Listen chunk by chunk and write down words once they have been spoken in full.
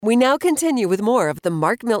We now continue with more of the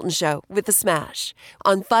Mark Milton Show with The Smash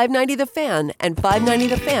on 590 The Fan and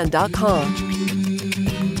 590thefan.com. Come on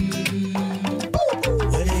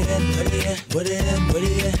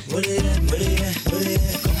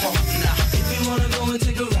now. If you wanna go and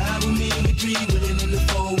take a ride with me, we three willing in the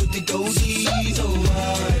four with the goatees. Oh,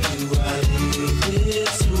 why do I live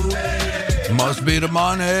this way? Must be the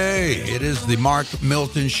money. It is the Mark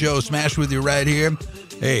Milton Show. Smash with you right here.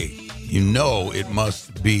 Hey, you know it must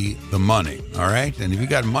be the money, all right? And if you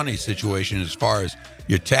got a money situation as far as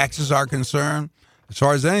your taxes are concerned, as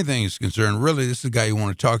far as anything is concerned, really, this is the guy you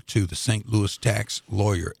want to talk to, the St. Louis tax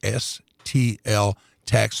lawyer,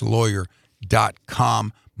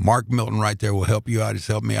 stltaxlawyer.com. Mark Milton right there will help you out. He's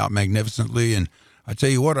helped me out magnificently. And I tell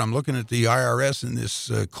you what, I'm looking at the IRS in this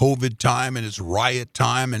COVID time and it's riot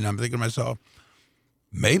time, and I'm thinking to myself,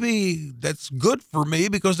 maybe that's good for me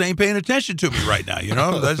because they ain't paying attention to me right now. You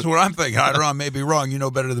know, that's what I'm thinking. I don't know. I may be wrong. You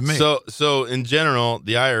know better than me. So in general,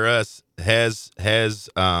 the IRS has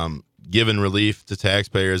given relief to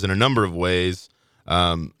taxpayers in a number of ways.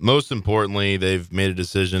 Most importantly, they've made a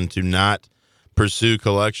decision to not pursue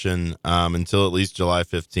collection until at least July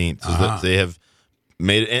 15th. So they have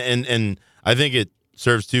made it, and I think it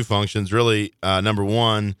serves two functions. Really, number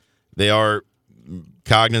one, they are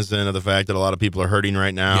cognizant of the fact that a lot of people are hurting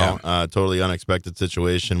right now. Totally unexpected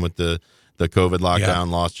situation with the COVID lockdown,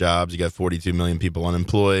 lost jobs. You got 42 million people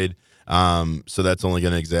unemployed. So that's only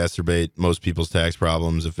going to exacerbate most people's tax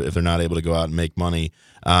problems if they're not able to go out and make money.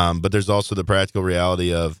 But there's also the practical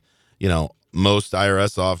reality of, most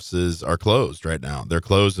IRS offices are closed right now. They're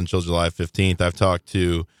closed until July 15th. I've talked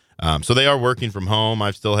to, so they are working from home.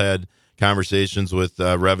 I've still had conversations with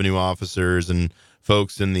revenue officers and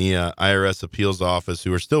folks in the IRS appeals office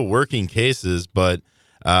who are still working cases, but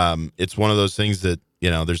it's one of those things that,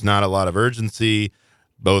 there's not a lot of urgency,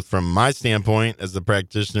 both from my standpoint as the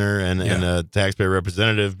practitioner and a taxpayer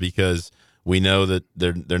representative, because we know that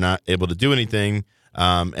they're not able to do anything,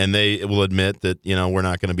 and they will admit that, we're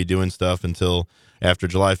not going to be doing stuff until after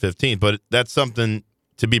July 15th. But that's something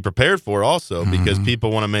to be prepared for also, because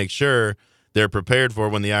people want to make sure they're prepared for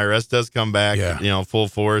when the IRS does come back, full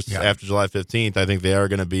force after July 15th. I think they are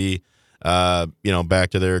going to be, back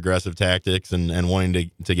to their aggressive tactics and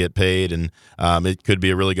wanting to get paid. And it could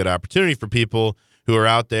be a really good opportunity for people who are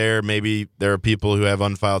out there. Maybe there are people who have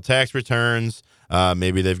unfiled tax returns.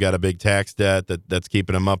 Maybe they've got a big tax debt that's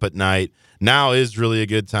keeping them up at night. Now is really a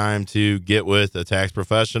good time to get with a tax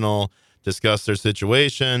professional, discuss their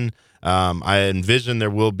situation. I envision there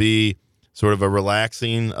will be sort of a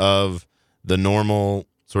relaxing of the normal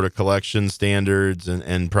sort of collection standards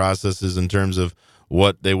and processes in terms of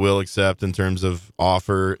what they will accept in terms of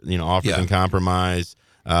offers and compromise.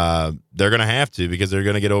 They're going to have to, because they're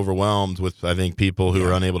going to get overwhelmed with, I think, people who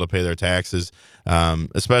are unable to pay their taxes,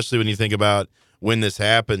 especially when you think about when this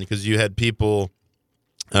happened, because you had people,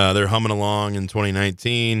 they're humming along in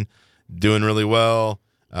 2019, doing really well,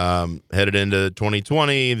 headed into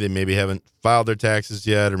 2020. They maybe haven't filed their taxes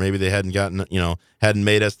yet, or maybe they hadn't hadn't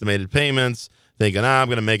made estimated payments, thinking, I'm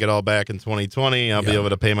going to make it all back in 2020. I'll be able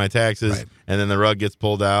to pay my taxes. Right. And then the rug gets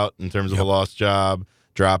pulled out in terms of a lost job,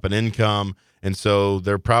 drop in income. And so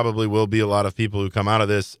there probably will be a lot of people who come out of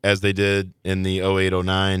this, as they did in the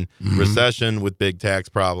 08-09 recession, with big tax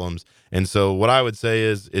problems. And so what I would say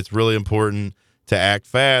is it's really important to act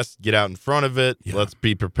fast, get out in front of it. Yeah. Let's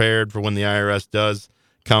be prepared for when the IRS does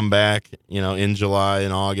come back, in July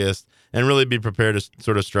and August, and really be prepared to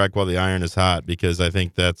sort of strike while the iron is hot, because I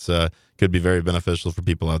think that's could be very beneficial for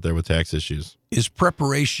people out there with tax issues. Is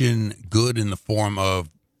preparation good in the form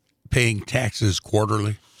of paying taxes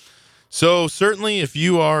quarterly? So certainly if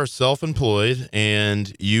you are self-employed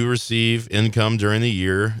and you receive income during the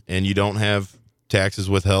year and you don't have taxes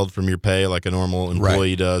withheld from your pay like a normal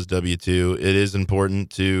employee does, W-2, it is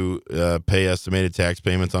important to pay estimated tax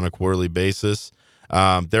payments on a quarterly basis.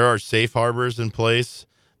 There are safe harbors in place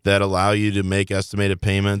that allow you to make estimated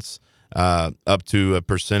payments up to a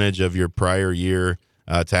percentage of your prior year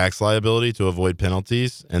tax liability to avoid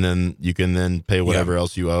penalties, and then you can then pay whatever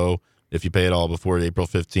else you owe. If you pay it all before April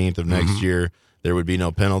 15th of next year, there would be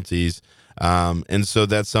no penalties. And so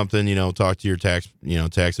that's something, talk to your tax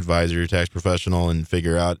advisor, your tax professional, and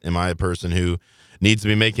figure out, am I a person who needs to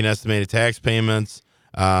be making estimated tax payments?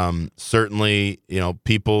 Certainly,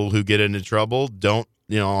 people who get into trouble don't,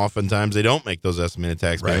 oftentimes they don't make those estimated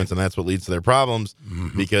tax payments, and that's what leads to their problems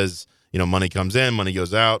because, money comes in, money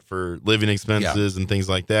goes out for living expenses and things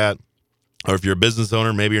like that. Or if you're a business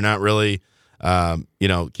owner, maybe you're not really,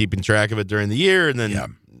 keeping track of it during the year, and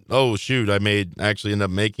then, oh shoot, I actually end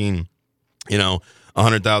up making,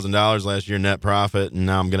 $100,000 last year net profit, and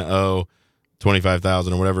now I'm going to owe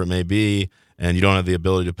 $25,000 or whatever it may be, and you don't have the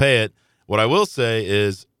ability to pay it. What I will say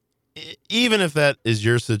is, even if that is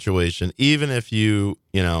your situation, even if you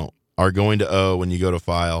are going to owe when you go to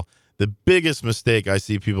file, the biggest mistake I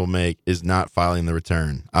see people make is not filing the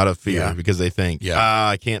return out of fear because they think,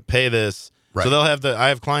 I can't pay this. Right. So they'll have I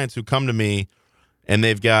have clients who come to me and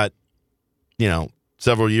they've got,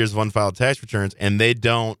 several years of unfiled tax returns, and they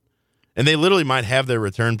literally might have their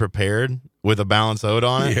return prepared with a balance owed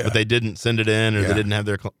on it, but they didn't send it in, or they didn't have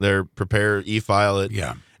their preparer e-file it.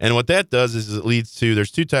 Yeah. And what that does is it leads to, there's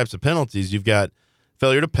two types of penalties. You've got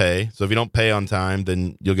failure to pay. So if you don't pay on time,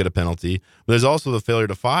 then you'll get a penalty. But there's also the failure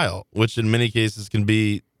to file, which in many cases can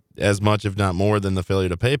be as much, if not more, than the failure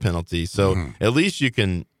to pay penalty. So at least you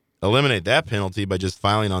can eliminate that penalty by just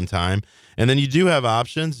filing on time. And then you do have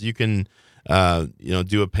options. You can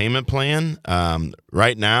do a payment plan.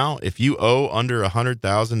 Right now, if you owe under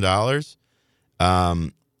 $100,000,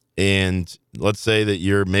 and let's say that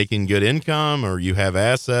you're making good income or you have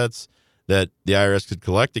assets that the IRS could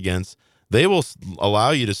collect against, they will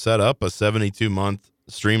allow you to set up a 72-month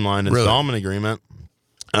streamlined installment agreement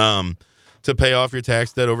to pay off your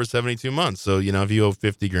tax debt over 72 months. So, if you owe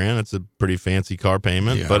 $50,000, it's a pretty fancy car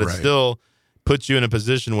payment, but it still puts you in a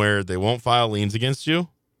position where they won't file liens against you.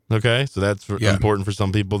 Okay, so that's important for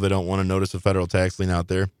some people. They don't want to notice a federal tax lien out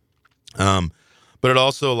there. But it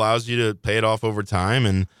also allows you to pay it off over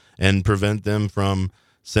time and prevent them from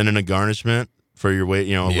sending a garnishment for your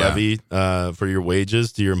levy for your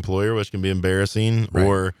wages to your employer, which can be embarrassing,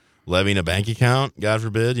 or levying a bank account, God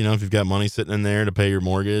forbid. If you've got money sitting in there to pay your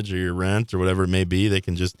mortgage or your rent or whatever it may be, they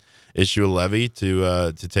can just issue a levy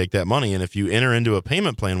to take that money. And if you enter into a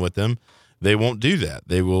payment plan with them, they won't do that.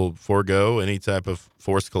 They will forego any type of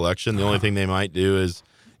forced collection. The only thing they might do is,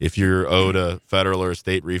 if you're owed a federal or a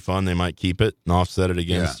state refund, they might keep it and offset it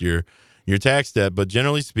against your tax debt. But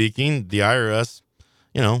generally speaking, the IRS,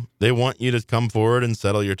 they want you to come forward and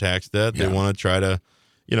settle your tax debt. They want to try to,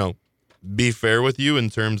 be fair with you in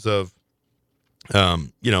terms of,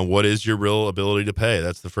 what is your real ability to pay?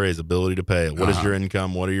 That's the phrase, ability to pay. What is your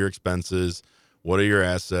income? What are your expenses? What are your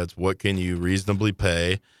assets? What can you reasonably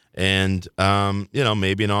pay? And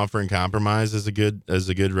maybe an offer in compromise is a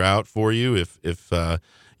good route for you if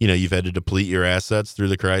you've had to deplete your assets through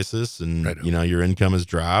the crisis, and your income has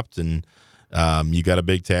dropped, and you got a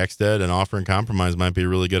big tax debt. An offer in compromise might be a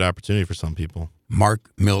really good opportunity for some people.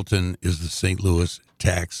 Mark Milton is the St. Louis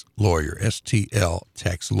tax lawyer,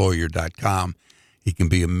 stltaxlawyer.com. He can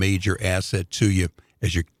be a major asset to you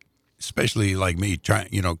as you're, especially like me, trying,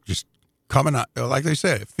 just coming out, like they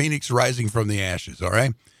said, Phoenix rising from the ashes. All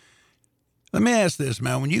right. Let me ask this,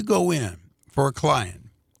 man. When you go in for a client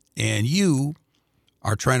and you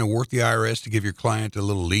are trying to work the IRS to give your client a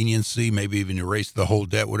little leniency, maybe even erase the whole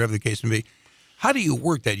debt, whatever the case may be, how do you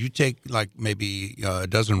work that? You take like maybe a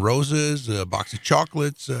dozen roses, a box of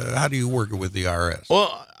chocolates. How do you work it with the IRS?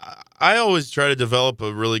 Well, I always try to develop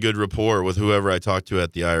a really good rapport with whoever I talk to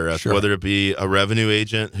at the IRS, whether it be a revenue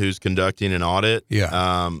agent who's conducting an audit.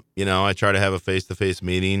 I try to have a face-to-face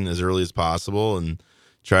meeting as early as possible and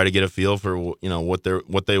try to get a feel for what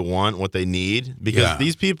they want, what they need, because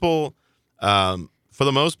these people, for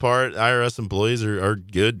the most part, IRS employees are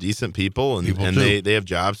good, decent people, and they have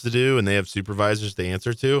jobs to do, and they have supervisors to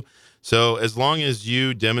answer to. So as long as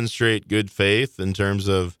you demonstrate good faith in terms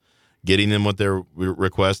of getting them what they're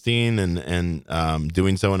requesting and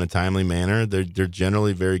doing so in a timely manner, they're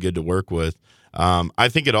generally very good to work with. I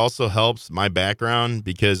think it also helps my background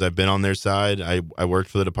because I've been on their side. I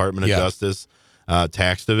worked for the Department of Justice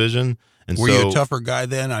tax division. And were you a tougher guy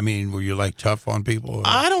then? I mean, were you like tough on people? Or?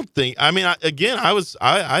 I don't think. I mean, I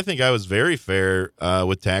think I was very fair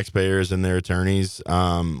with taxpayers and their attorneys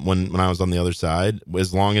when I was on the other side,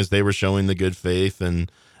 as long as they were showing the good faith.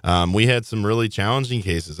 And we had some really challenging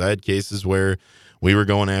cases. I had cases where we were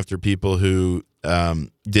going after people who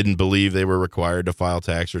didn't believe they were required to file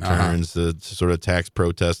tax returns, the sort of tax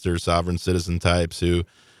protester, sovereign citizen types who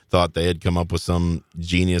thought they had come up with some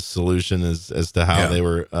genius solution as to how they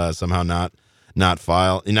were somehow not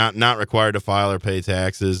required to file or pay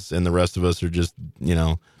taxes, and the rest of us are just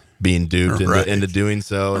being duped into doing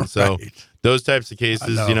so. And so those types of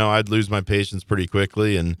cases, I'd lose my patience pretty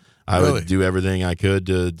quickly, and I would do everything I could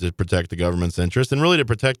to protect the government's interest and really to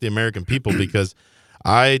protect the American people, because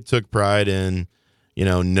I took pride in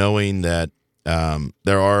knowing that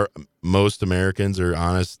most Americans are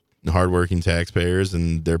honest, hardworking taxpayers,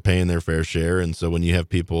 and they're paying their fair share. And so when you have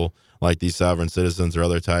people like these sovereign citizens or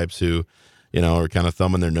other types who, are kind of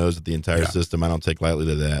thumbing their nose at the entire system, I don't take lightly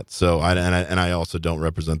to that. So I also don't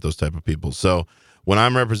represent those type of people. So when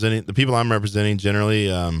I'm representing the people I'm representing,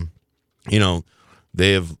 generally,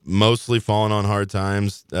 They have mostly fallen on hard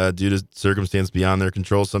times due to circumstance beyond their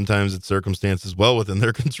control. Sometimes it's circumstances well within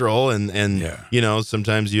their control, and you know,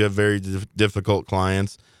 sometimes you have very difficult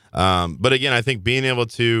clients. But again, I think being able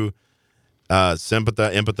to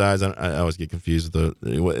empathize. I always get confused with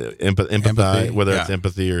the empathy, whether it's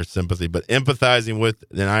empathy or sympathy. But empathizing with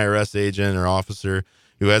an IRS agent or officer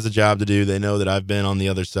who has a job to do. They know that I've been on the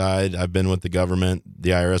other side. I've been with the government.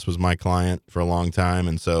 The IRS was my client for a long time,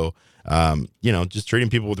 and so you know, just treating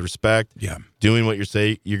people with respect. Yeah, doing what you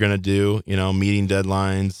say you're going to do. You know, meeting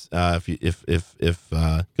deadlines. If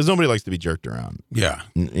because nobody likes to be jerked around. Yeah,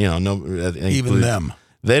 you know, even them.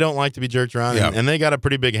 They don't like to be jerked around, and they got a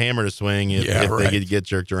pretty big hammer to swing if they get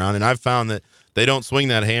jerked around. And I've found that they don't swing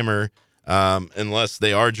that hammer unless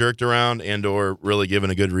they are jerked around and or really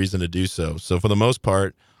given a good reason to do so. So for the most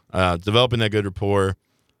part, developing that good rapport,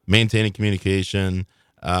 maintaining communication,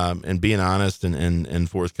 and being honest and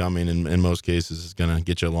forthcoming in most cases is going to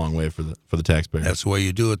get you a long way for the taxpayer. That's the way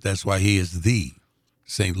you do it. That's why he is the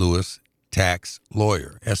St. Louis tax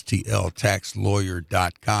lawyer,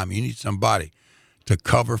 STLtaxlawyer.com. You need somebody to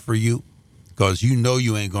cover for you because you know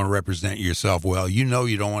you ain't going to represent yourself well. You know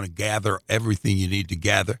you don't want to gather everything you need to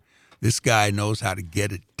gather. This guy knows how to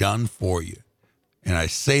get it done for you. And I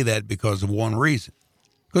say that because of one reason,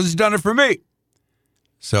 because he's done it for me.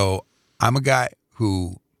 So I'm a guy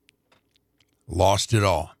who lost it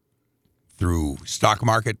all through stock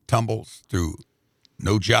market tumbles, through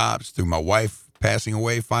no jobs, through my wife passing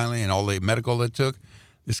away finally and all the medical it took.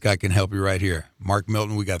 This guy can help you right here. Mark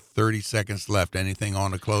Milton, we got 30 seconds left. Anything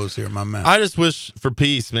on the close here, my man? I just wish for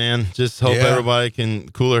peace, man. Just hope everybody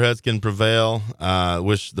cooler heads can prevail.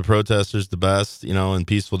 Wish the protesters the best, you know, in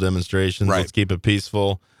peaceful demonstrations. Right. Let's keep it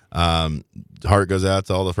peaceful. Heart goes out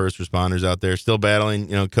to all the first responders out there still battling,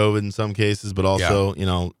 you know, COVID in some cases, but also, you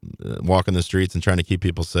know, walking the streets and trying to keep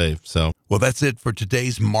people safe. So, well, that's it for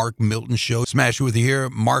today's Mark Milton Show. Smash it with you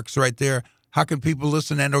here. Mark's right there. How can people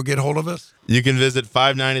listen and or get hold of us? You can visit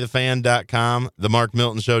 590thefan.com,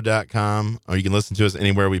 themarkmiltonshow.com, or you can listen to us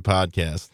anywhere we podcast.